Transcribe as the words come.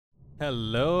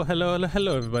Hello,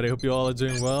 everybody. Hope you all are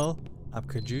doing well. I'm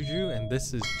Kajuju, and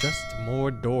this is Just More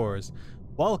Doors.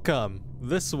 Welcome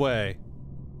this way.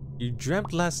 You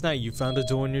dreamt last night you found a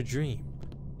door in your dream,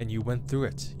 and you went through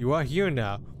it. You are here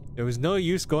now. There was no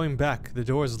use going back. The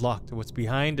door is locked. What's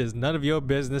behind is none of your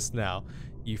business now.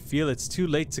 You feel it's too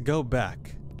late to go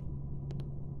back.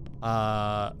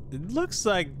 It looks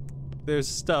like there's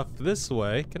stuff this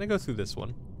way. Can I go through this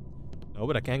one? No,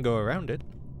 but I can go around it.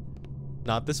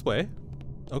 Not this way.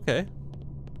 Okay.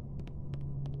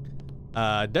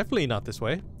 Definitely not this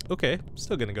way. Okay,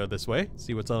 still gonna go this way.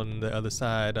 See what's on the other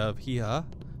side of here.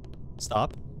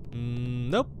 Stop.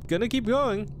 Nope, gonna keep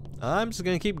going. I'm just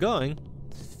gonna keep going.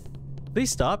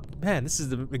 Please stop. Man, this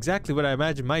is exactly what I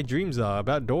imagine my dreams are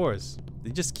about doors.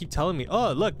 They just keep telling me,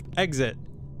 oh, look, exit.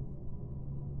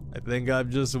 I think I've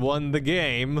just won the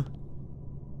game.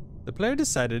 The player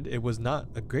decided it was not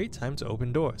a great time to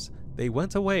open doors. They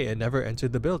went away and never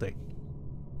entered the building.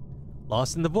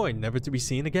 Lost in the void, never to be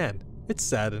seen again. It's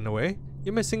sad in a way.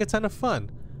 You're missing a ton of fun.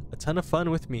 A ton of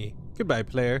fun with me. Goodbye,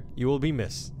 player. You will be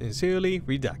missed. Sincerely,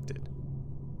 Redacted.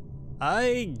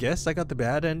 I guess I got the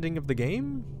bad ending of the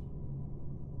game?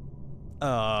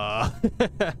 Alright,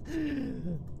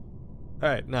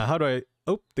 now how do I...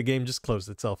 Oh, the game just closed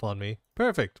itself on me.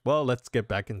 Perfect. Well, let's get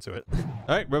back into it.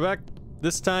 Alright, we're back.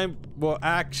 This time, we'll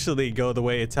actually go the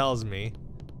way it tells me.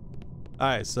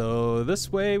 Alright, so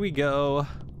this way we go.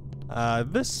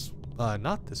 Not this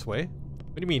way.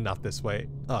 What do you mean not this way?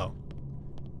 Oh.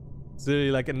 It's literally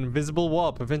like an invisible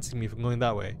wall preventing me from going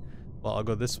that way. Well, I'll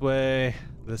go this way,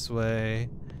 this way,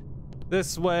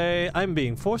 this way. I'm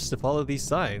being forced to follow these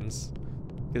signs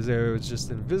because there was just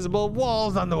invisible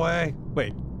walls on the way.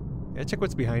 Wait, can I check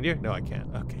what's behind here? No, I can't.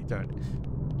 Okay, darn it.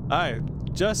 Alright,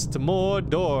 just more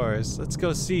doors. Let's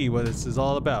go see what this is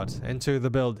all about. Enter the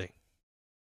building.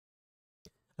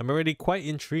 I'm already quite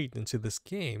intrigued into this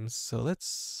game, so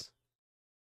let's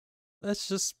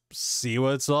just see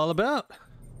what it's all about.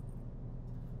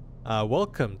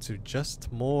 Welcome to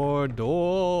Just More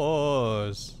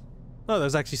Doors. Oh,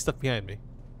 there's actually stuff behind me.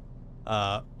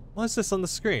 What's this on the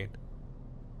screen?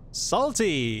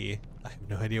 Salty! I have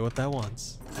no idea what that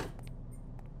wants.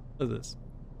 What is this?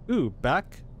 Ooh,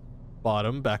 back,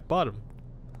 bottom, back, bottom.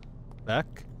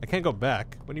 Back? I can't go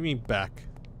back. What do you mean back?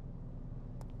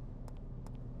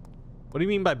 What do you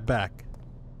mean by back?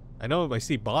 I know I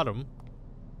see bottom.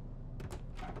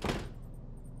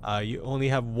 You only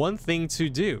have one thing to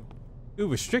do. Ooh,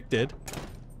 restricted.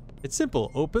 It's simple.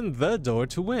 Open the door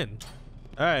to win.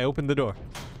 Alright, open the door.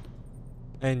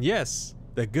 And yes,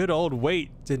 the good old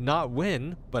wait did not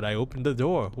win, but I opened the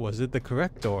door. Was it the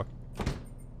correct door?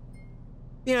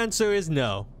 The answer is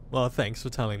no. Well, thanks for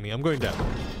telling me. I'm going down.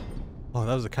 Oh,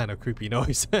 that was a kind of creepy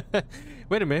noise.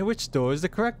 Wait a minute, which door is the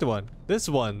correct one? This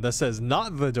one that says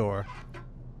not the door.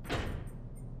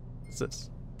 What's this?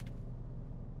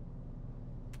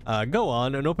 Go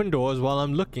on and open doors while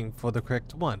I'm looking for the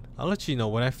correct one. I'll let you know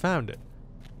when I found it.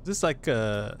 Is this like,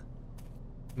 am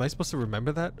I supposed to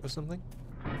remember that or something?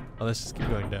 Oh, let's just keep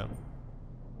going down.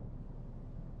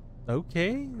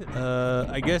 Okay,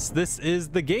 I guess this is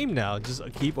the game now. Just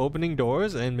keep opening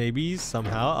doors and maybe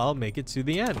somehow I'll make it to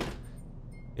the end.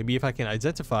 Maybe if I can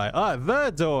identify... the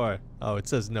door! Oh, it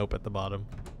says nope at the bottom.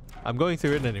 I'm going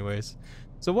through it anyways.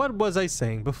 So what was I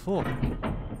saying before?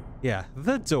 Yeah,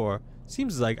 the door.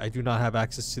 Seems like I do not have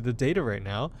access to the data right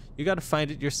now. You gotta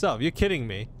find it yourself. You're kidding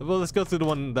me. Well, let's go through the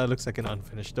one that looks like an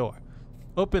unfinished door.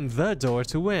 Open the door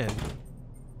to win.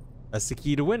 That's the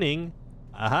key to winning.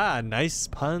 Aha, nice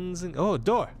puns and... Oh,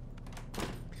 door.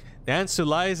 The answer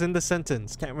lies in the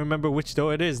sentence. Can't remember which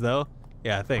door it is, though.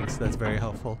 Yeah, thanks. That's very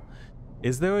helpful.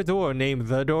 Is there a door named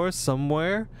The Door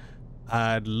somewhere?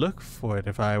 I'd look for it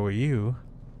if I were you.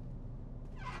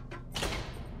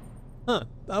 Huh,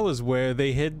 that was where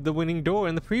they hid the winning door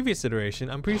in the previous iteration.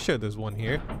 I'm pretty sure there's one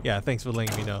here. Yeah, thanks for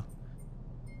letting me know.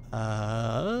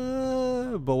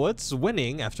 But what's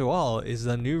winning, after all, is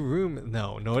a new room.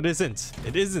 No, it isn't.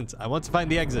 It isn't. I want to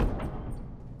find the exit.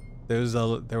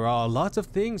 There are lots of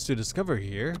things to discover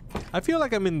here. I feel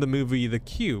like I'm in the movie The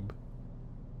Cube.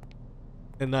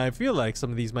 And I feel like some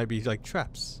of these might be like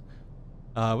traps.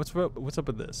 What's up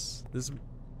with this?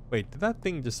 Wait, did that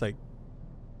thing just like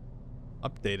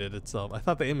updated itself? I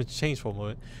thought the image changed for a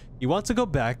moment. You want to go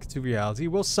back to reality?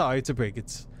 Well, sorry to break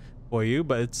it for you,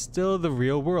 but it's still the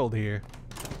real world here.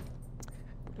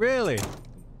 Really?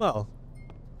 Well,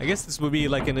 I guess this would be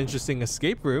like an interesting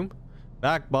escape room.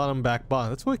 Back, bottom, back, bottom.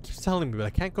 That's what it keeps telling me, but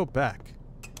I can't go back.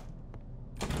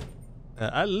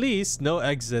 At least no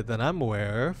exit that I'm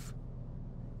aware of.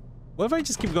 What if I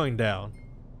just keep going down?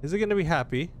 Is it gonna be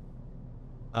happy?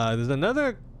 There's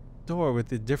another door with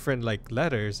the different like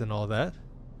letters and all that.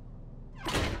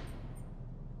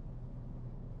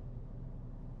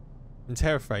 I'm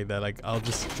terrified that like I'll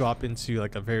just drop into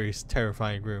like a very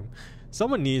terrifying room.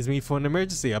 Someone needs me for an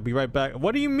emergency. I'll be right back.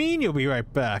 What do you mean you'll be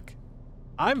right back?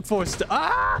 I'm forced to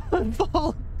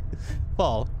fall.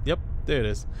 Fall. Yep, there it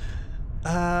is.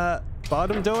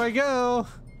 Bottom door I go.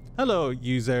 Hello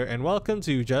user and welcome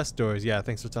to Just Doors. Yeah,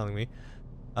 thanks for telling me.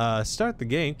 Start the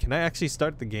game. Can I actually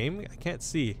start the game? I can't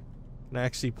see. Can I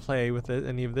actually play with it,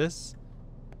 any of this?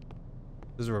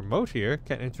 There's a remote here.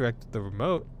 Can't interact with the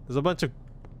remote. There's a bunch of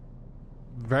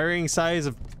varying size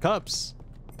of cups.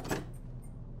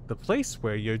 The place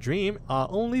where your dream are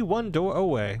only one door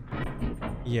away.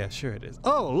 Yeah, sure it is.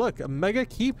 Oh, look, a mega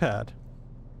keypad.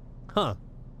 Huh.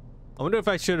 I wonder if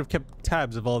I should have kept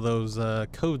tabs of all those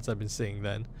codes I've been seeing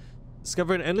then.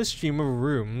 Discover an endless stream of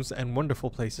rooms and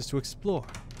wonderful places to explore.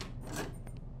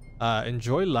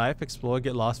 Enjoy life, explore,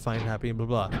 get lost, find happy, blah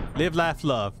blah. Live, laugh,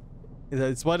 love.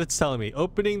 It's what it's telling me.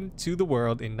 Opening to the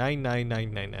world in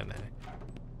 99999.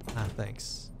 Ah,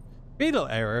 thanks. Fatal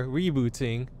error,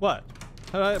 rebooting. What?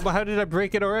 How did I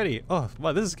break it already? Oh,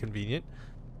 wow, this is convenient.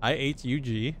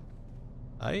 I8UG.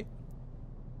 I8UG.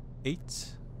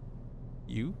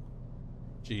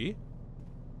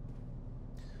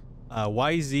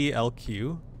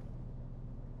 YZLQ.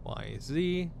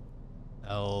 YZLQ.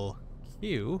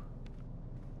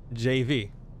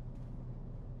 JV.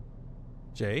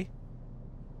 JV.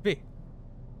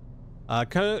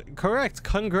 Correct.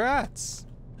 Congrats.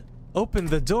 Open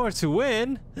the door to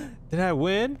win. Did I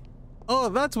win? Oh,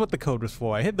 that's what the code was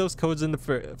for. I hid those codes in the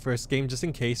first game just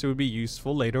in case it would be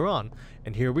useful later on.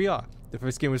 And here we are. The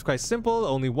first game was quite simple.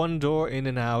 Only one door in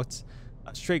and out.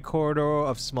 A straight corridor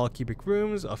of small cubic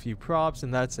rooms, a few props,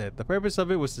 and that's it. The purpose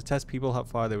of it was to test people how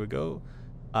far they would go.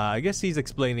 I guess he's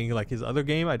explaining like his other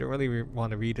game. I don't really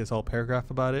want to read his whole paragraph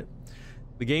about it.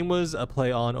 The game was a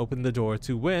play on open the door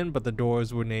to win, but the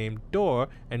doors were named door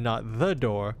and not the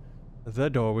door. The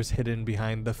door was hidden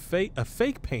behind a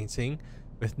fake painting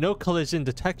with no collision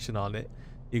detection on it.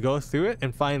 You go through it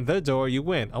and find the door, you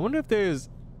win. I wonder if there's...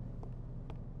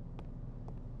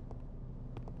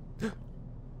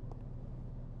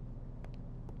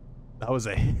 That was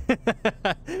a...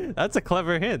 That's a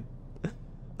clever hint.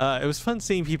 It was fun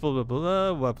seeing people blah, blah,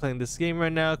 blah, while playing this game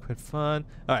right now. Quite fun.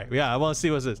 Alright, yeah, I want to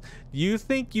see what's this. You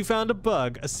think you found a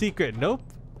bug, a secret. Nope.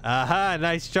 Aha,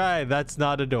 nice try. That's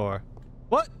not a door.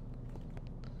 What?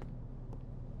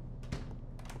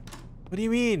 What do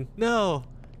you mean? No.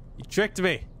 You tricked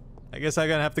me. I guess I'm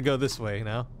gonna have to go this way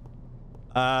now.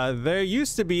 There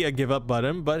used to be a give up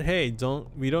button, but hey,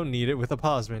 we don't need it with a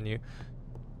pause menu.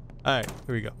 Alright,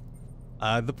 here we go.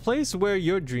 The place where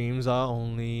your dreams are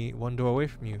only one door away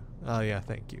from you. Oh yeah,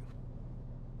 thank you.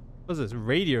 What's this?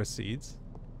 Radio seeds.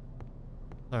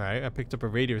 Alright, I picked up a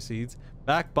radio seeds.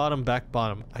 Back, bottom, back,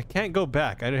 bottom. I can't go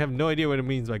back. I have no idea what it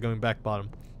means by going back, bottom.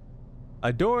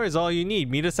 A door is all you need.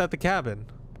 Meet us at the cabin.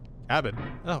 Cabin?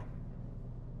 Oh.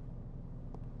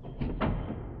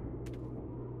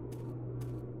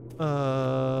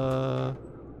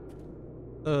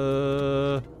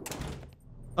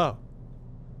 Oh.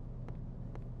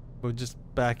 We're just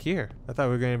back here. I thought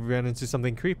we were going to run into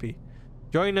something creepy.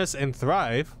 Join us and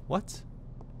thrive. What?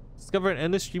 Discover an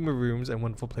endless stream of rooms and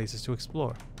wonderful places to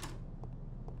explore.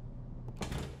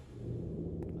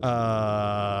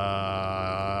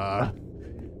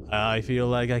 I feel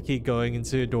like I keep going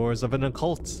into doors of an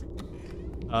occult.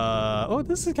 Oh,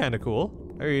 this is kind of cool.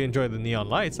 I really enjoy the neon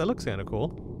lights. That looks kind of cool.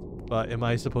 But am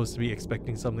I supposed to be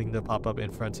expecting something to pop up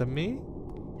in front of me?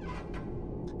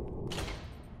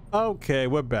 Okay,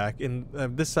 we're back in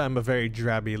this time a very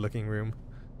drabby looking room.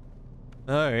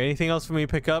 Alright, anything else for me to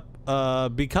pick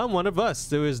up? Become one of us.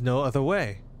 There is no other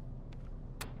way.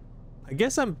 I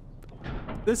guess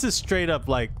this is straight up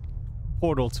like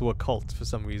portal to a cult for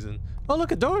some reason. Oh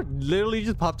look, a door literally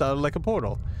just popped out like a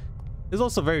portal. It's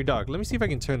also very dark. Let me see if I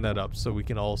can turn that up so we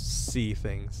can all see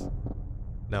things.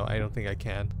 No, I don't think I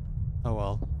can. Oh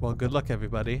well. Well, good luck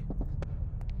everybody.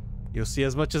 You'll see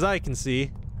as much as I can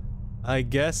see. I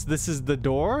guess this is the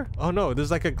door? Oh no,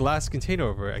 there's like a glass container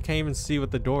over it. I can't even see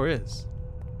what the door is.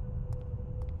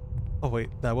 Oh wait,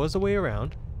 that was a way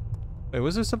around. Wait,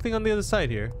 was there something on the other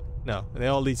side here? No, they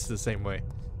all lead to the same way.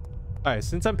 Alright,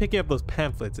 since I'm picking up those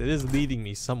pamphlets, it is leading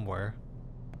me somewhere.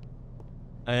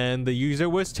 And the user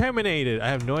was terminated. I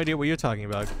have no idea what you're talking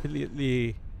about.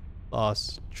 Completely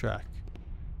lost track.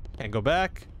 Can't go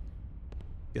back.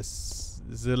 Guess,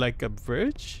 is there like a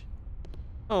bridge?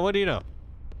 Oh, what do you know?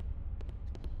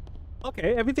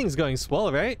 Okay, everything's going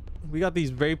swell, right? We got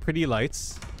these very pretty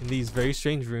lights in these very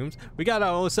strange rooms. We got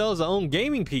ourselves our own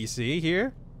gaming PC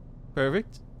here.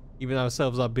 Perfect. Even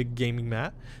ourselves our big gaming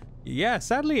mat. Yeah,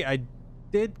 sadly I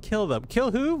did kill them.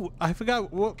 Kill who? I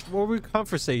forgot what were we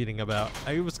conversating about.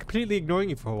 I was completely ignoring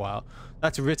you for a while.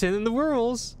 That's written in the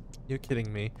rules. You're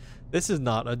kidding me. This is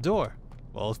not a door.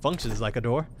 Well, it functions like a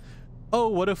door. Oh,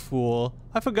 what a fool.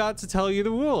 I forgot to tell you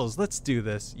the rules. Let's do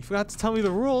this. You forgot to tell me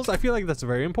the rules? I feel like that's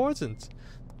very important.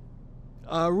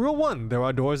 Rule 1. There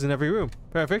are doors in every room.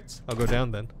 Perfect. I'll go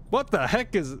down then. What the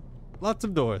heck is... Lots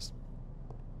of doors.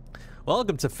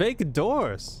 Welcome to fake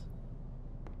doors.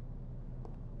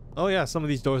 Oh yeah, some of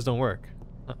these doors don't work.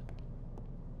 Huh.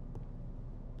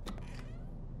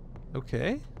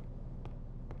 Okay.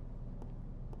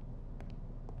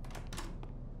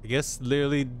 I guess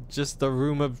literally just a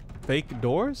room of fake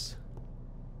doors?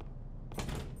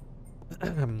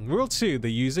 Rule 2.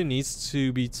 The user needs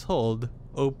to be told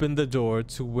open the door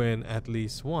to win at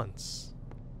least once.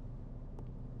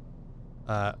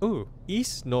 Ooh.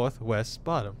 East, north, west,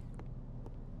 bottom.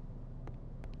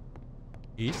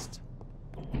 East.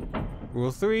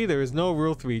 Rule 3. There is no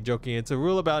rule 3. Joking. It's a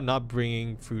rule about not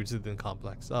bringing food to the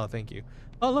complex. Oh, thank you.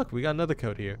 Oh, look. We got another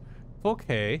code here.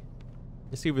 Okay.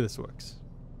 Let's see where this works.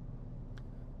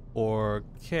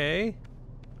 Okay.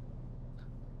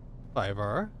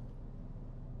 5R.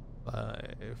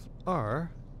 5R.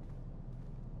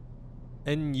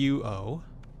 NUO.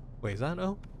 Wait, is that an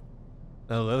O?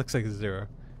 No, that looks like a 0.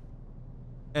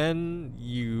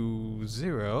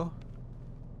 NU0.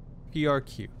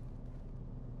 PRQ.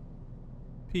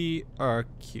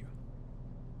 PRQ.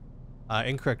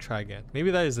 Incorrect, try again.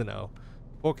 Maybe that is an O.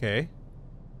 Okay.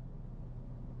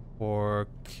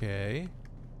 4K.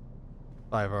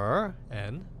 5R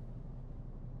N.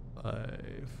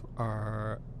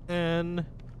 5R N.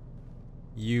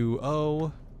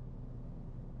 UO.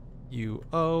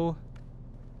 UO.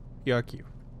 PRQ.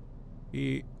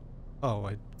 Oh,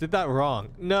 I did that wrong.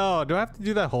 No, do I have to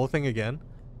do that whole thing again?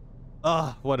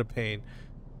 Ugh, what a pain.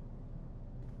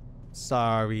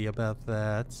 Sorry about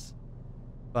that.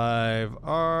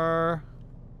 5R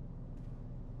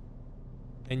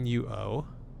NUO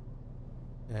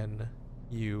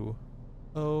NUO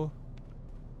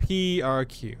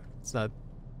PRQ. It's not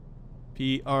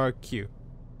PRQ.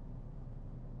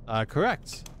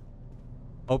 Correct.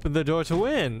 Open the door to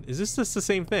win. Is this just the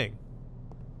same thing?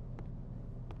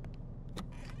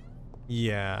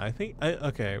 Yeah, I think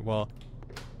okay, well.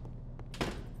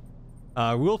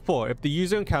 Rule 4. If the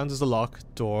user encounters a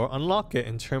locked door, unlock it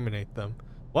and terminate them.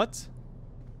 What?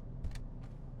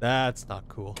 That's not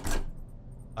cool.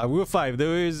 Rule 5.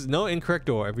 There is no incorrect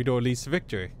door. Every door leads to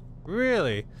victory.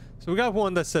 Really? So we got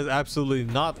one that says absolutely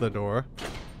not the door.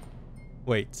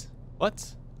 Wait.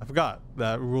 What? I forgot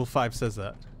that Rule 5 says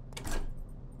that.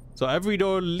 So every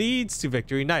door leads to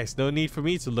victory. Nice. No need for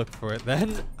me to look for it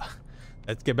then.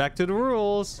 Let's get back to the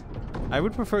rules. I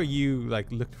would prefer you,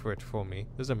 like, look for it for me.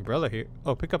 There's an umbrella here.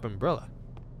 Oh, pick up umbrella.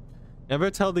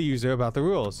 Never tell the user about the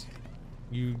rules.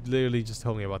 You literally just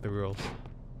told me about the rules.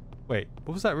 Wait,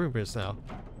 what was that room just now?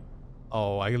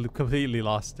 Oh, I completely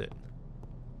lost it.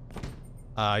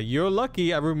 You're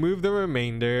lucky I removed the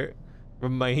reminder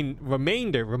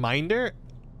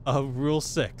of Rule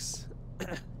 6.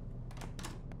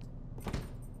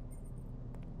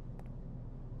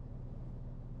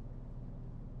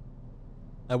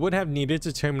 I would have needed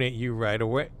to terminate you right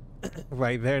away.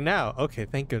 Right there now. Okay,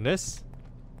 thank goodness.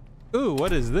 Ooh,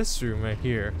 what is this room right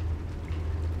here?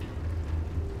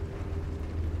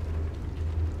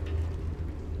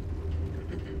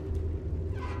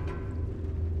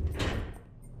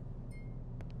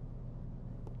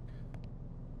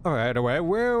 Alright, alright.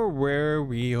 Where were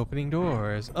we opening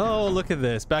doors? Oh, look at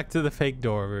this. Back to the fake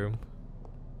door room.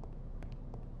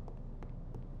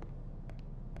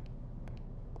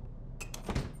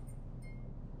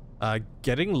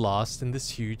 Getting lost in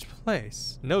this huge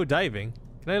place. No diving.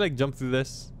 Can I like jump through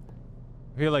this?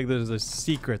 I feel like there's a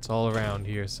secrets all around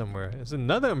here somewhere. There's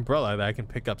another umbrella that I can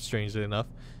pick up, strangely enough.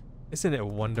 Isn't it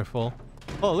wonderful?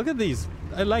 Oh, look at these.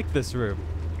 I like this room.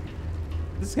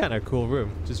 This is kind of a cool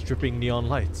room. Just dripping neon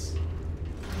lights.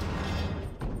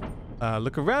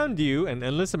 Look around you. An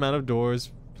endless amount of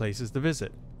doors, places to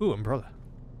visit. Ooh, umbrella.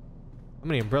 How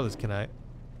many umbrellas can I...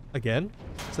 Again?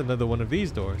 It's another one of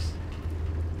these doors.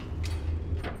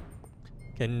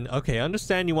 Okay, I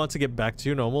understand you want to get back to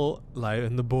your normal life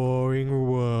in the boring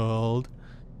world.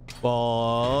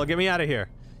 Well, get me out of here.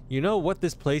 You know what?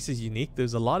 This place is unique.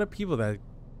 There's a lot of people that...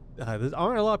 there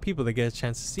aren't a lot of people that get a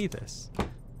chance to see this.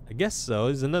 I guess so.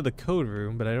 There's another code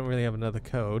room, but I don't really have another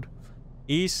code.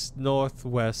 East, north,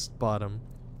 west, bottom.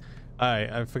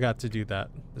 Alright, I forgot to do that.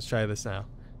 Let's try this now.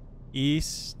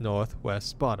 East, north,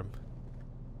 west, bottom.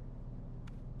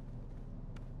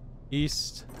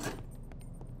 East...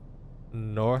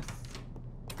 north,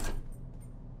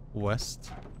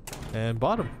 west, and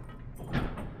bottom.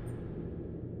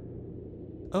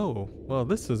 Oh, well,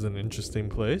 this is an interesting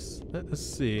place. Let us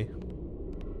see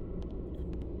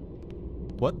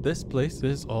what this place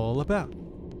is all about.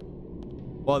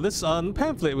 Well, this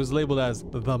pamphlet was labeled as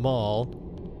the mall.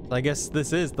 So I guess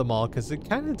this is the mall because it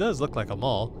kind of does look like a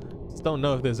mall. Just don't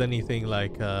know if there's anything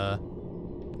like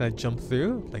can I jump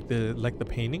through like the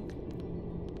painting?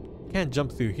 Can't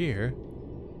jump through here.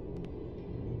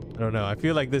 I don't know. I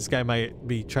feel like this guy might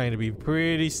be trying to be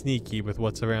pretty sneaky with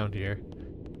what's around here.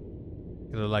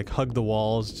 Gonna like hug the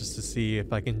walls just to see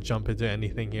if I can jump into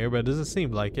anything here, but it doesn't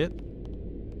seem like it.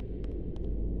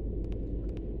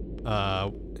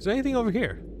 Is there anything over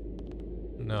here?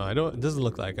 No, I don't. It doesn't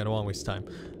look like. I don't want to waste time.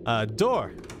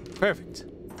 Door. Perfect.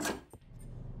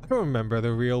 I don't remember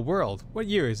the real world. What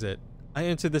year is it? I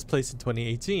entered this place in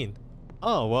 2018.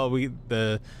 Oh well, you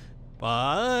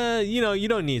know, you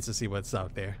don't need to see what's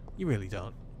out there. You really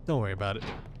don't. Don't worry about it.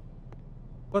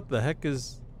 What the heck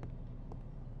is?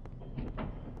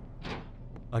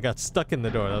 I got stuck in the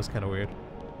door. That was kind of weird.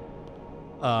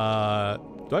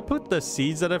 Do I put the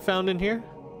seeds that I found in here?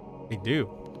 I do.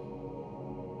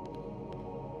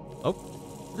 Oh,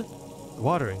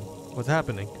 watering. What's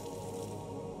happening?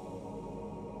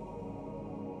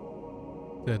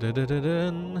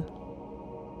 Da-da-da-da-dun.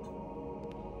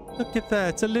 Look at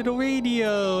that. It's a little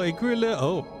radio. It grew a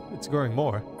little. Oh, it's growing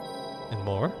more. And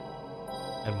more.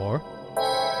 And more.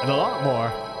 And a lot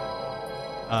more.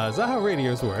 Is that how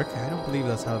radios work? I don't believe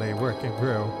that's how they work and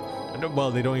grow.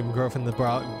 Well, they don't even grow from the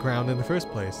ground in the first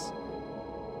place.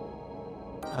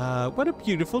 What a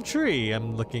beautiful tree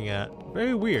I'm looking at.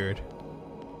 Very weird.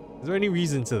 Is there any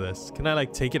reason to this? Can I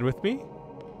like take it with me?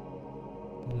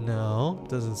 No,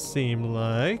 doesn't seem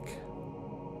like.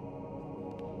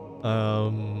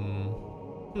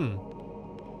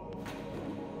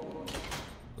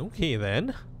 Okay then.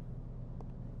 It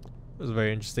was a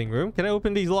very interesting room. Can I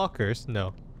open these lockers?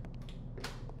 No.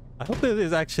 I hope there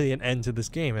is actually an end to this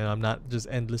game and I'm not just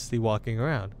endlessly walking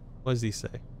around. What does he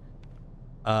say?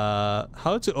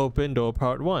 How to open door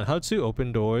part 1. How to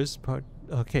open doors part...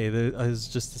 Okay, it's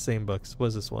just the same books.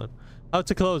 What's this one? How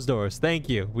to close doors. Thank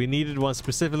you. We needed one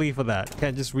specifically for that.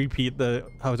 Can't just repeat the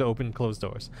how to open and close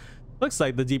doors. Looks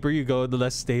like the deeper you go, the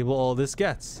less stable all this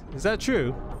gets. Is that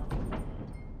true?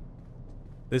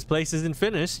 This place isn't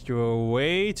finished. You're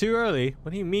way too early.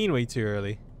 What do you mean way too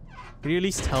early? Can you at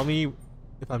least tell me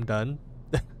if I'm done?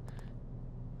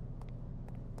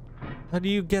 How do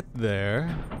you get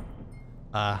there?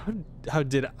 How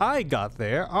did I got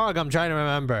there? Ugh, I'm trying to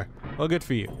remember. Well, good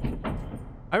for you.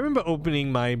 I remember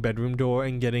opening my bedroom door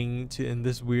and getting to in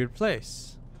this weird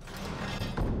place.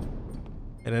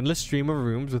 An endless stream of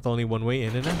rooms with only one way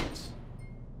in and out.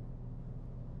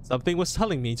 Something was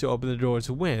telling me to open the door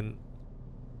to win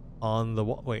on the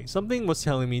wall. Wait, something was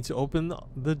telling me to open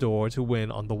the door to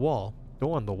win on the wall.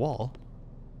 Door on the wall?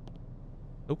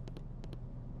 Nope.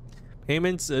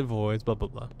 Payments, avoids, blah, blah,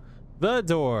 blah. The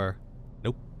door.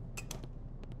 Nope.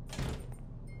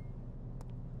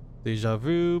 Deja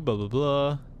vu, blah, blah,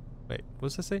 blah. Wait,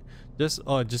 what's that say?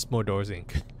 Just more doors,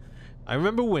 Inc. I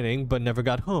remember winning, but never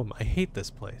got home. I hate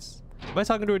this place. Am I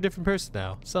talking to a different person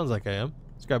now? Sounds like I am.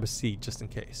 Let's grab a seat just in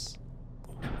case.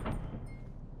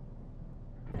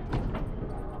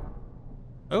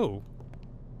 Oh.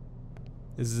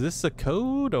 Is this a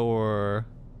code or...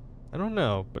 I don't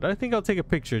know, but I think I'll take a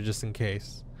picture just in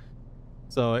case.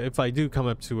 So if I do come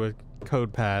up to a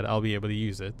code pad, I'll be able to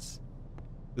use it.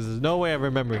 There's no way of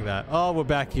remembering that. Oh, we're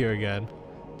back here again.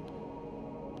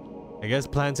 I guess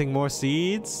planting more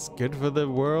seeds, good for the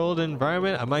world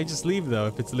environment. I might just leave though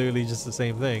if it's literally just the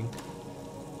same thing.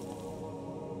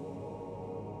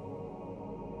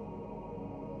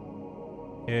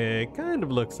 It kind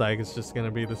of looks like it's just gonna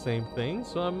be the same thing,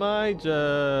 so I might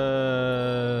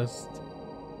just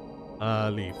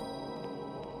leave.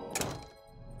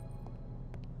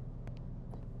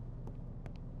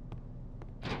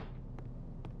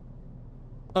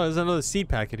 Oh, there's another seed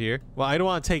packet here. Well, I don't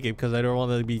want to take it because I don't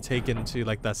want to be taken to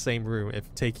like that same room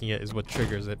if taking it is what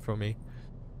triggers it for me.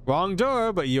 Wrong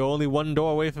door, but you're only one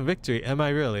door away from victory. Am I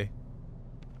really?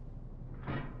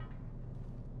 I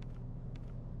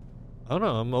don't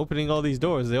know. I'm opening all these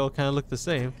doors. They all kind of look the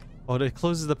same. Oh, it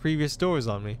closes the previous doors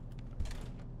on me.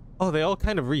 Oh, they all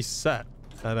kind of reset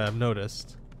that I've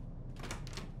noticed.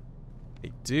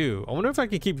 They do. I wonder if I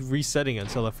can keep resetting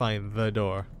until I find the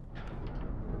door.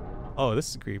 Oh, this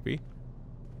is creepy.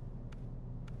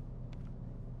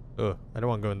 Ugh, I don't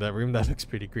want to go in that room. That looks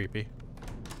pretty creepy.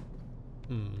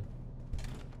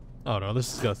 Oh no, let's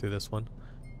just go through this one.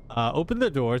 Open the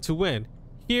door to win.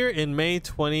 here in May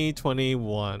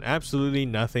 2021. Absolutely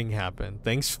nothing happened.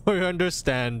 Thanks for your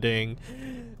understanding.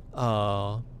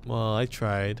 Oh, well, I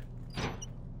tried.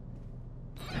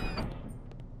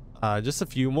 Just a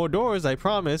few more doors, I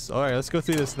promise. All right, let's go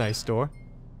through this nice door.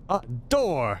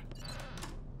 Door!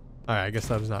 All right, I guess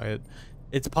that was not it.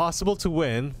 It's possible to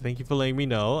win. Thank you for letting me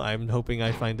know. I'm hoping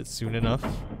I find it soon enough.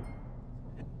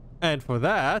 And for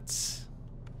that,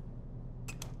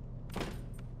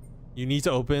 you need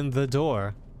to open the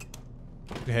door.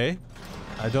 Okay.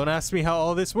 Don't ask me how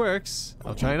all this works.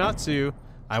 I'll try not to.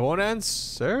 I won't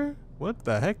answer. What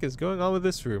the heck is going on with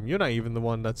this room? You're not even the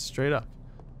one that's straight up.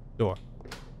 Door.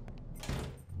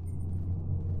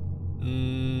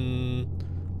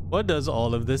 What does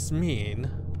all of this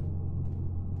mean?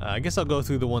 I guess I'll go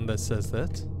through the one that says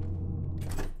that.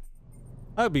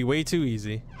 That would be way too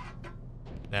easy.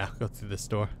 Nah, go through this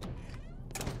door.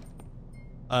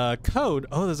 Code.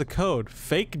 Oh, there's a code.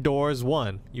 Fake doors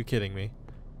 1. You kidding me?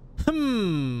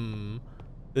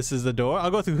 This is the door. I'll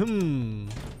go through.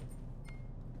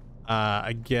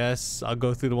 I guess I'll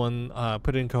go through the one.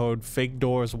 Put in code fake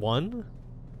doors 1.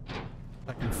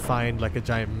 I can find like a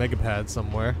giant megapad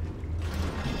somewhere.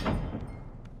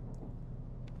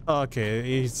 Okay,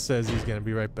 he says he's gonna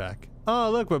be right back. Oh,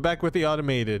 look, we're back with the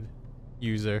automated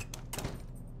user.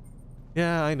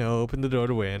 Yeah, I know. Open the door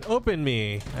to win. Open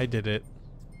me. I did it.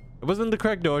 It wasn't the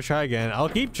correct door. Try again. I'll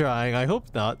keep trying. I hope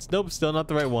not. Nope, still not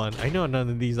the right one. I know none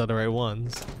of these are the right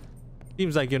ones.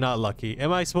 Seems like you're not lucky.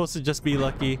 Am I supposed to just be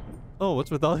lucky? Oh,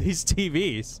 what's with all these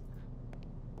TVs?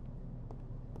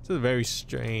 It's a very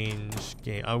strange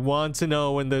game. I want to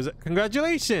know when there's...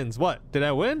 Congratulations! What? Did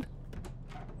I win?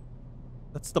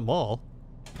 That's the mall.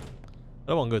 I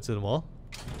don't want to go to the mall.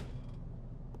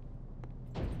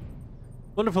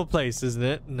 Wonderful place, isn't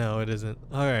it? No, it isn't.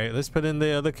 Alright, let's put in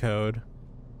the other code.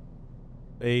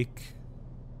 Fake.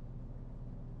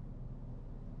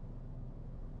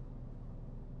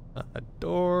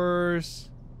 Doors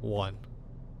 1.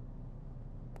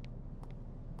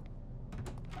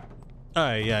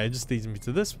 Alright, yeah, it just leads me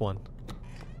to this one.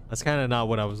 That's kind of not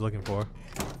what I was looking for.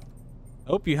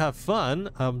 Hope you have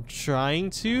fun. I'm trying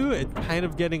to. It's kind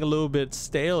of getting a little bit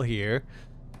stale here.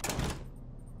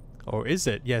 Or is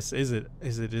it? Yes, is it?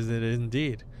 Is it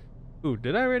indeed? Ooh,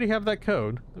 did I already have that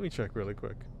code? Let me check really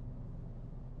quick.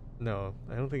 No,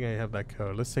 I don't think I have that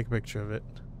code. Let's take a picture of it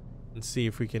and see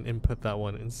if we can input that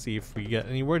one and see if we get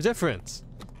any more difference.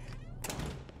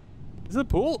 Is it a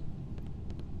pool?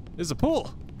 There's a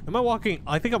pool. Am I walking?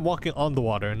 I think I'm walking on the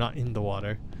water, not in the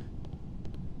water.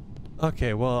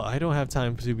 Okay, well, I don't have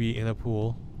time to be in a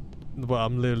pool. Well,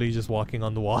 I'm literally just walking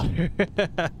on the water.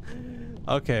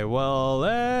 Okay, well,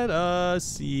 let us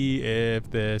see if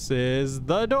this is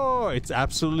the door. It's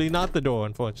absolutely not the door,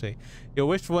 unfortunately. Your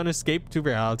wish for an escape to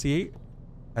reality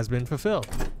has been fulfilled.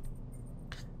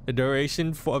 The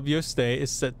duration of your stay is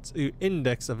set to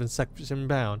index of inspection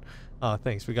bound. Oh,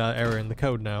 thanks. We got an error in the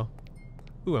code now.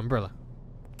 Ooh, umbrella.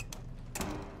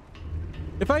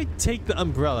 If I take the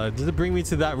umbrella, does it bring me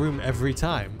to that room every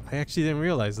time? I actually didn't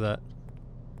realize that.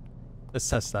 Let's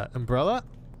test that. Umbrella?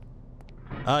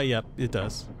 Yep, it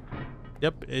does.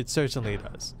 Yep, it certainly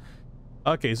does.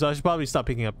 Okay, so I should probably stop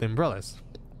picking up the umbrellas.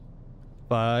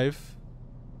 5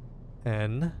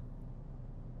 N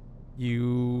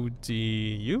U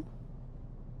D U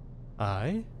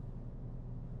I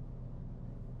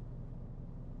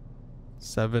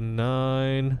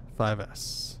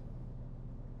 795S.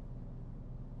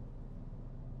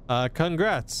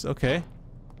 Congrats. Okay.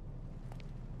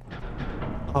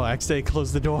 Oh, I accidentally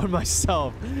closed the door on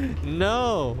myself.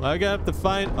 No, I gotta have to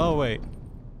find... Oh, wait.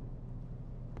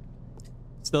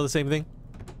 Still the same thing?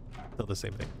 Still the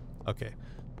same thing. Okay.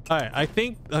 Alright, I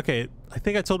think... Okay, I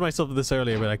think I told myself this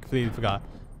earlier, but I completely forgot.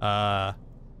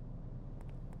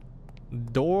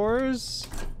 Doors...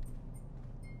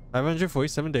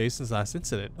 547 days since last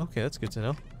incident. Okay, that's good to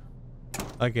know.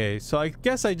 Okay, so I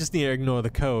guess I just need to ignore the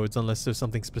codes unless there's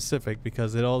something specific,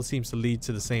 because it all seems to lead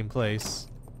to the same place.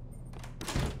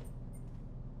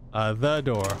 The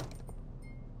door.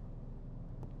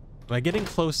 Am I getting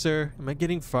closer? Am I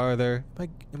getting farther?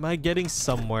 Am I getting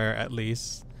somewhere at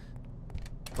least?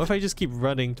 What if I just keep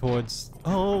running towards...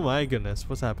 Oh my goodness,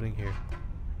 what's happening here?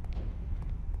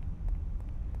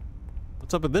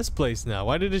 What's up with this place now?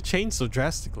 Why did it change so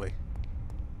drastically?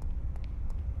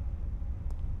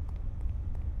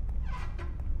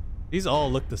 These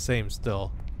all look the same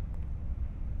still.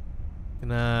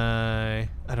 Can I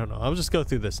don't know. I'll just go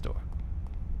through this door.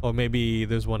 Or maybe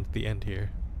there's one at the end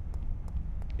here.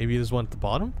 Maybe there's one at the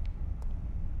bottom?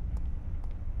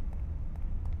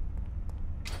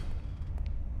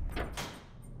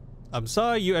 I'm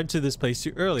sorry you entered this place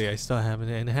too early. I still haven't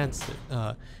enhanced it.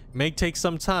 It may take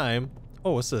some time.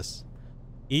 Oh, what's this?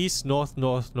 East, north,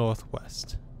 north,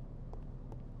 northwest.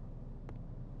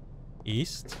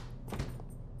 East.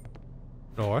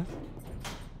 North.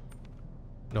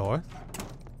 North.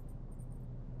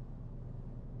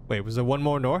 Wait, was there one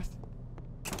more north?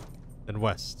 Then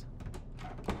west.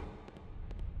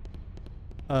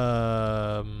 Did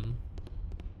I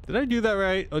do that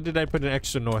right? Or did I put an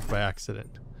extra north by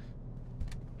accident?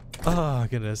 Oh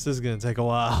goodness, this is gonna take a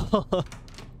while.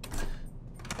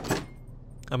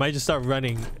 I might just start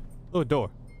running. Oh, door.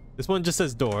 This one just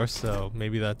says door, so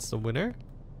maybe that's the winner.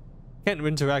 Can't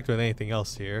interact with anything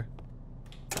else here.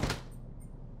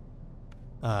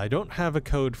 I don't have a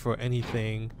code for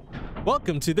anything.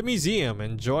 Welcome to the museum.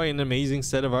 Enjoy an amazing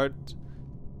set of art.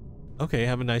 Okay,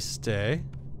 have a nice stay.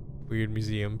 Weird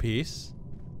museum piece.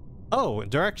 Oh,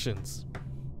 directions.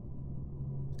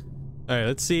 Alright,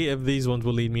 let's see if these ones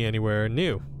will lead me anywhere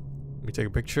new. Let me take a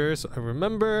picture so I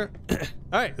remember.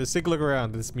 Alright, let's take a look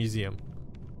around this museum.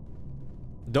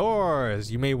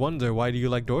 Doors! You may wonder, why do you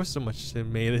like doors so much? It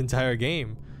made an entire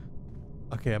game.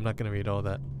 Okay, I'm not gonna read all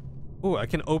that. Oh, I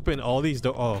can open all these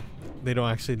doors. Oh, they don't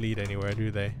actually lead anywhere,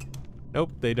 do they?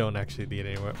 Nope, they don't actually lead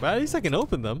anywhere. But at least I can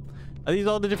open them. Are these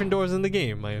all the different doors in the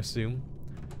game, I assume?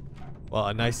 Well,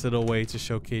 a nice little way to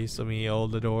showcase me all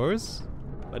the doors.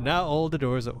 But now all the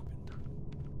doors are opened.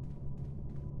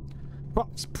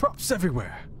 Props, props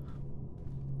everywhere.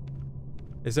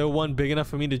 Is there one big enough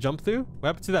for me to jump through? What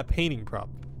happened to that painting prop?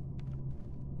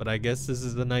 But I guess this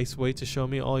is a nice way to show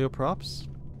me all your props.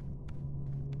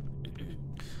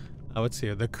 What's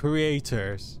here? The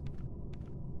creators.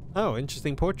 Oh,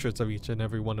 interesting portraits of each and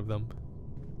every one of them.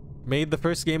 Made the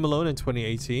first game alone in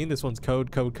 2018. This one's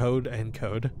code, code, code, and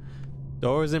code.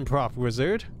 Doors and prop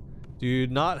wizard. Do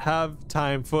not have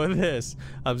time for this.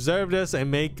 Observed us and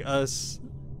make us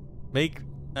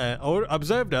or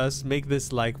observed us make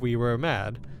this like we were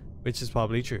mad, which is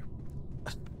probably true.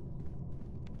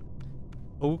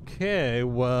 Okay,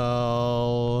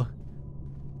 well,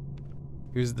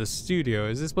 here's the studio.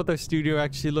 Is this what the studio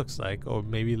actually looks like, or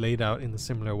maybe laid out in a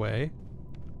similar way?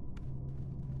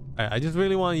 I just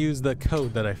really want to use the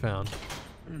code that I found.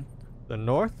 The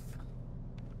north,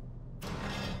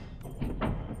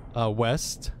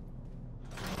 west,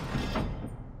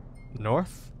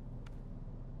 north,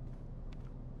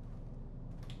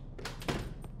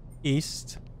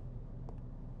 east,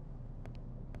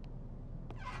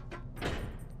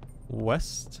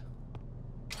 west,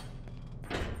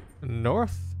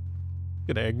 north.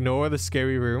 Gonna ignore the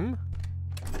scary room.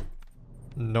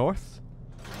 North,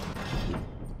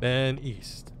 then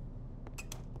east.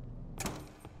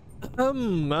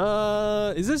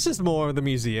 Is this just more of the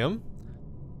museum?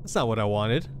 That's not what I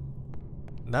wanted.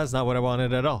 That's not what I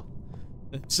wanted at all.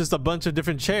 It's just a bunch of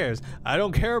different chairs. I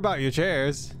don't care about your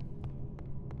chairs.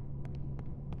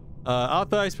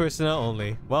 Authorized personnel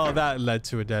only. Well, that led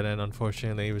to a dead end,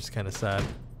 unfortunately. It was kind of sad.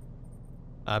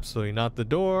 Absolutely not the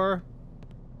door.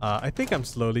 I think I'm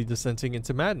slowly descending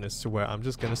into madness to where I'm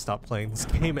just gonna stop playing this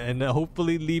game and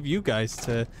hopefully leave you guys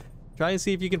to try and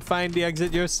see if you can find the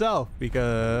exit yourself,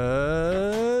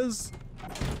 because I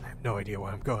have no idea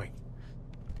where I'm going.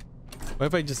 What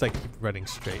if I just like keep running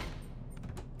straight?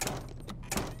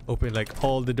 Open like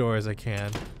all the doors I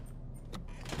can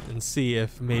and see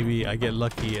if maybe I get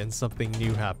lucky and something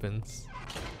new happens.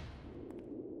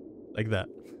 Like that.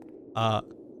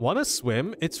 Wanna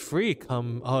swim? It's free.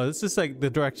 Come. Oh, this is like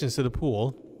the directions to the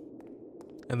pool.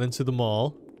 And then to the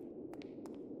mall.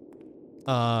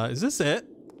 Is this it?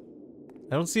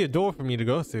 I don't see a door for me to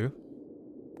go through.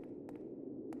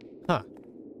 Huh.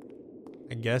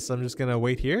 I guess I'm just gonna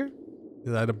wait here.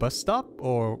 Is that a bus stop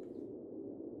or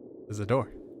there's a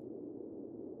door?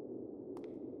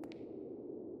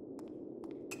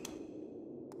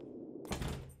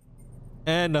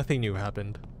 And nothing new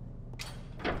happened.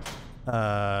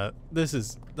 This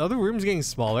is... The other room's getting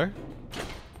smaller.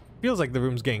 Feels like the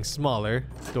room's getting smaller.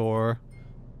 Door.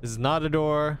 This is not a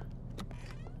door.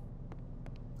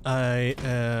 I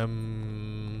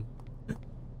am...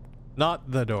 Not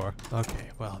the door.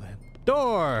 Okay, well then.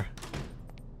 Door!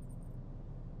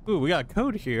 Ooh, we got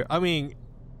code here. I mean,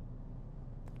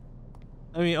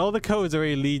 all the codes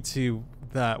already lead to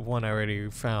that one I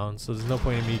already found, so there's no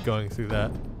point in me going through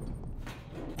that.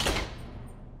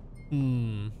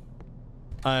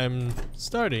 I'm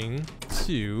starting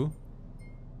to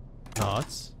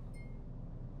not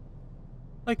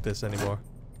like this anymore.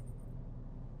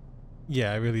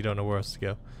 Yeah, I really don't know where else to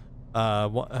go. I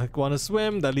want to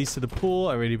swim. That leads to the pool.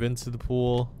 I've already been to the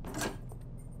pool.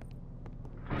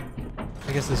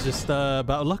 I guess it's just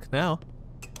about luck now.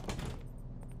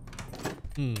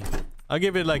 I'll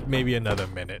give it like maybe another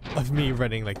minute of me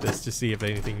running like this to see if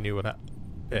anything new would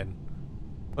happen.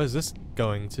 What is this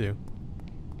going to?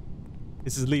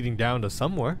 This is leading down to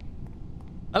somewhere.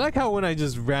 I like how when I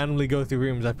just randomly go through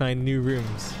rooms, I find new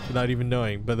rooms without even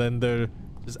knowing, but then they're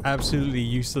just absolutely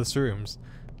useless rooms.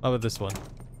 How about this one?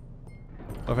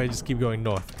 What if I just keep going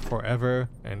north? Forever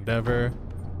and ever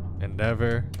and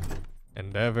ever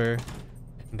and ever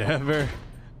and ever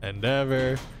and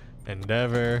ever and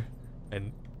ever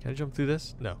and... Can I jump through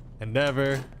this? No. And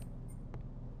ever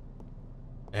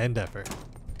and ever.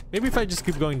 Maybe if I just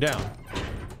keep going down.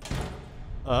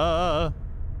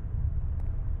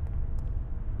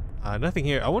 Nothing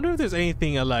here. I wonder if there's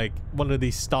anything like one of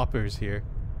these stoppers here.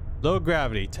 Low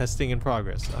gravity, testing in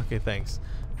progress. Okay, thanks.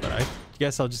 But I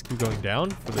guess I'll just keep going down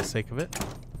for the sake of it.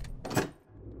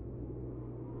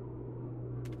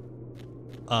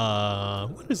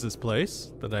 What is this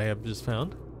place that I have just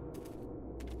found?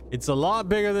 It's a lot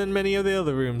bigger than many of the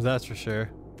other rooms, that's for sure.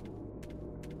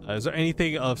 Is there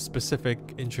anything of specific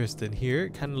interest in here?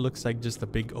 It kind of looks like just a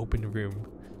big open room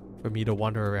for me to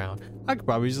wander around. I could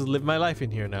probably just live my life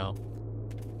in here now.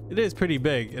 It is pretty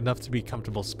big, enough to be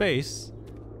comfortable space.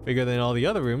 Bigger than all the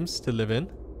other rooms to live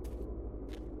in.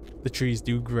 The trees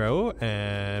do grow,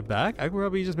 and back, I could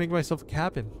probably just make myself a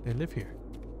cabin and live here.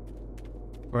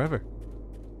 Forever.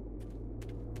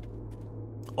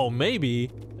 Oh,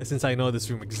 maybe, since I know this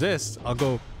room exists, I'll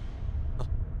go... Oh,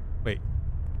 wait.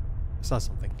 I saw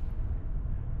something.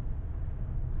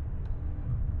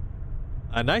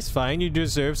 A nice find. You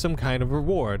deserve some kind of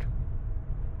reward.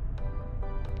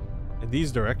 In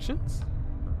these directions?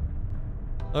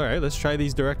 Alright, let's try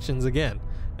these directions again.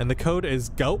 And the code is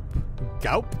Gulp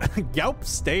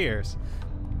stairs.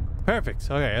 Perfect.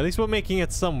 Okay, at least we're making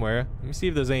it somewhere. Let me see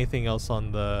if there's anything else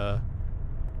on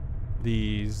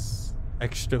these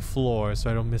extra floors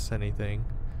so I don't miss anything.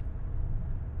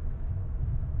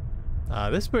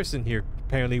 This person here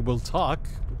apparently will talk,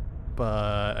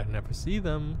 but I never see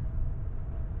them.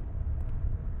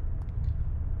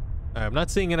 I'm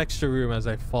not seeing an extra room as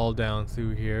I fall down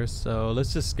through here, so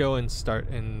let's just go and start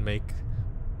and make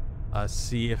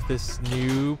see if this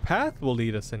new path will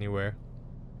lead us anywhere.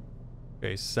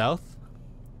 Okay, south,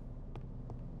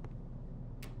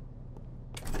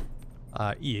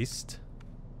 east,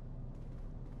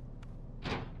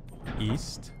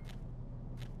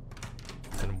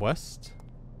 and west,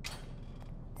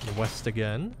 and west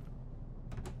again.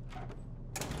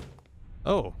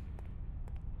 Oh,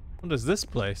 what is this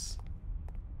place?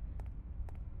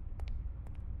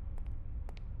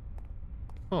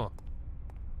 Huh.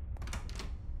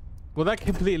 Well, that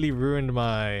completely ruined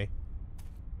my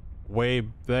way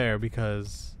there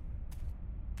because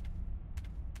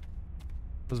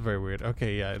it was very weird.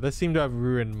 Okay, yeah, that seemed to have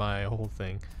ruined my whole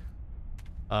thing.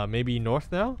 Maybe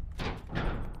north now?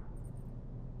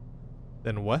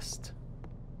 Then west?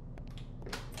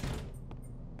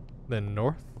 Then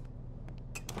north?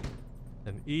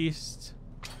 Then east?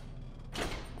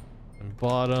 And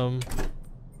bottom?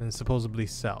 And supposedly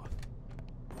south.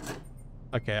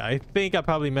 Okay, I think I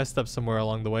probably messed up somewhere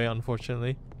along the way,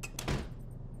 unfortunately.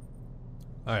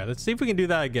 Alright, let's see if we can do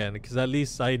that again, because at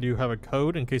least I do have a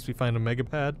code in case we find a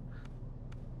megapad.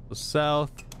 So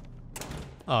south.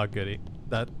 Oh, goody.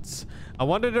 That's... I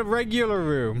wanted a regular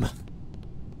room.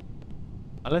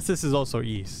 Unless this is also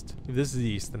east. If this is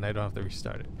east, then I don't have to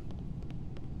restart it.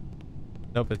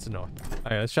 Nope, it's north.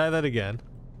 Alright, let's try that again.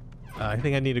 I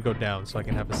think I need to go down so I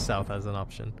can have a south as an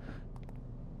option.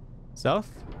 South?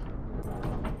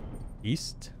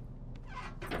 East?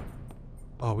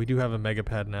 Oh, we do have a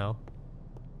megapad now.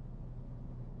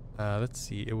 Let's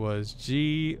see. It was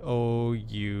G-O-U-P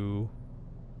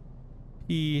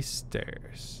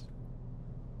stairs.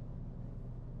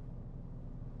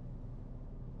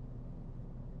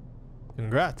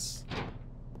 Congrats.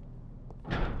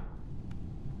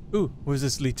 Ooh, where does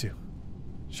this lead to?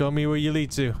 Show me where you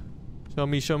lead to. Show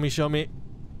me, show me, show me.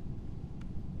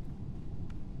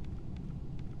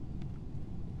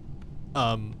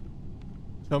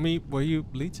 Show me where you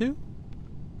lead to?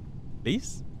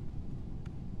 Please?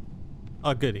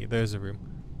 Oh, goody. There's a room.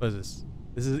 What is this?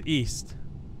 This is east.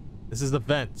 This is the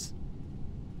vent.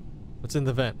 What's in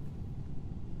the vent?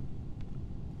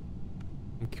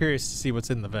 I'm curious to see what's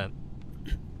in the vent.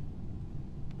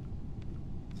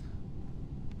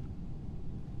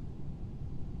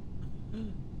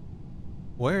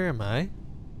 Where am I?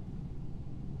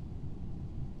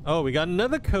 Oh, we got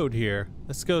another code here.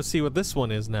 Let's go see what this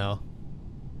one is now.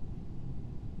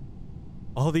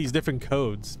 All these different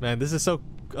codes. Man, this is so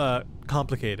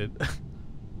complicated.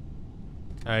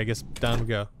 Alright, I guess down we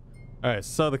go. Alright,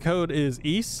 so the code is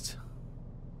east,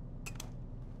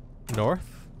 north,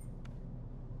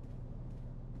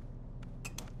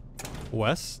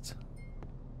 West.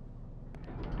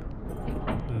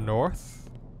 North.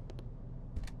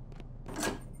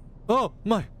 Oh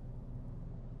my!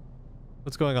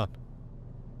 What's going on?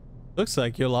 Looks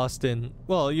like you're lost in...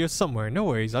 Well, you're somewhere. No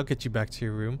worries. I'll get you back to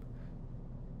your room.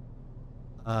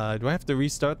 Do I have to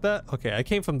restart that? Okay, I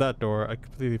came from that door. I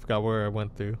completely forgot where I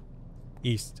went through.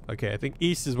 East. Okay, I think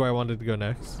east is where I wanted to go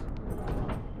next.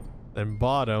 Then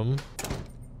bottom.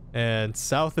 And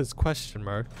south is question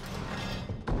mark.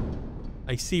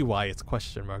 I see why it's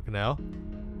question mark now.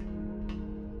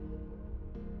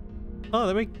 Oh,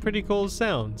 they make pretty cool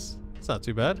sounds. It's not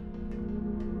too bad.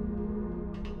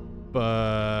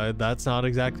 But that's not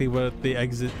exactly what the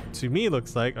exit to me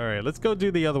looks like. Alright, let's go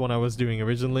do the other one I was doing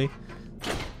originally.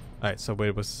 Alright, so wait,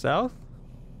 it was south.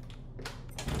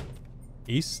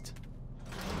 East.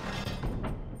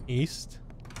 East.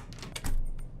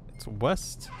 It's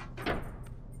west.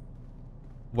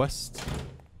 West.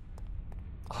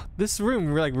 Oh, this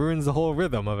room like ruins the whole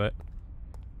rhythm of it.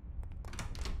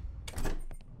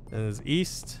 And there's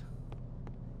east.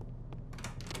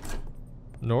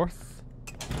 North.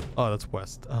 Oh, that's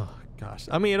west. Oh, gosh.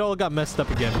 I mean, it all got messed up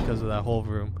again because of that whole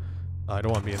room. Oh, I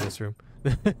don't want to be in this room.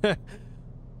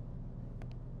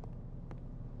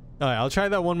 Alright, I'll try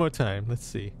that one more time. Let's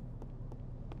see.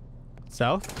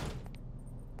 South.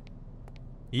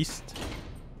 East.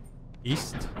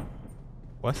 East.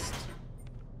 West.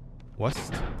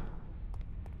 West.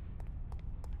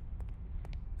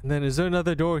 And then is there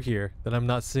another door here that I'm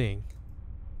not seeing?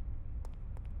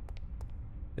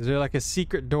 Is there like a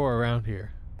secret door around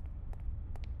here?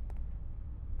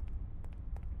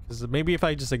 Because maybe if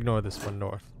I just ignore this one,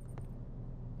 north.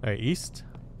 Alright, east.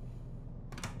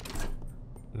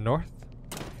 North.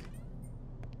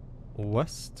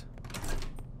 West.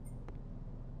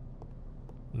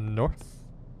 North.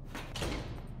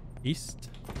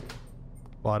 East.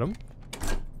 Bottom.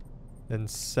 Then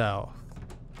south.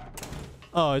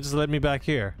 Oh, it just led me back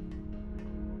here.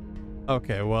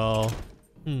 Okay, well...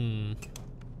 I'm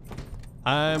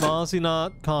honestly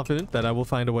not confident that I will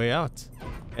find a way out.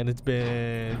 And it's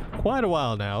been quite a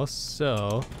while now,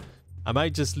 so... I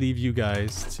might just leave you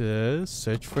guys to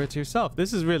search for it yourself.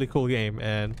 This is a really cool game,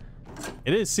 and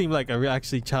it did seem like a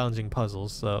actually challenging puzzle,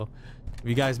 so... If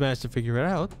you guys manage to figure it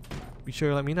out, be sure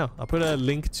to let me know. I'll put a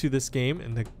link to this game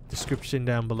in the description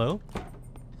down below.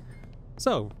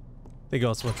 So, thank you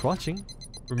all so much for watching.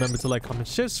 Remember to like, comment,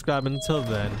 share, subscribe, and until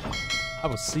then, I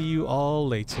will see you all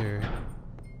later.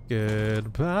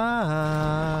 Goodbye.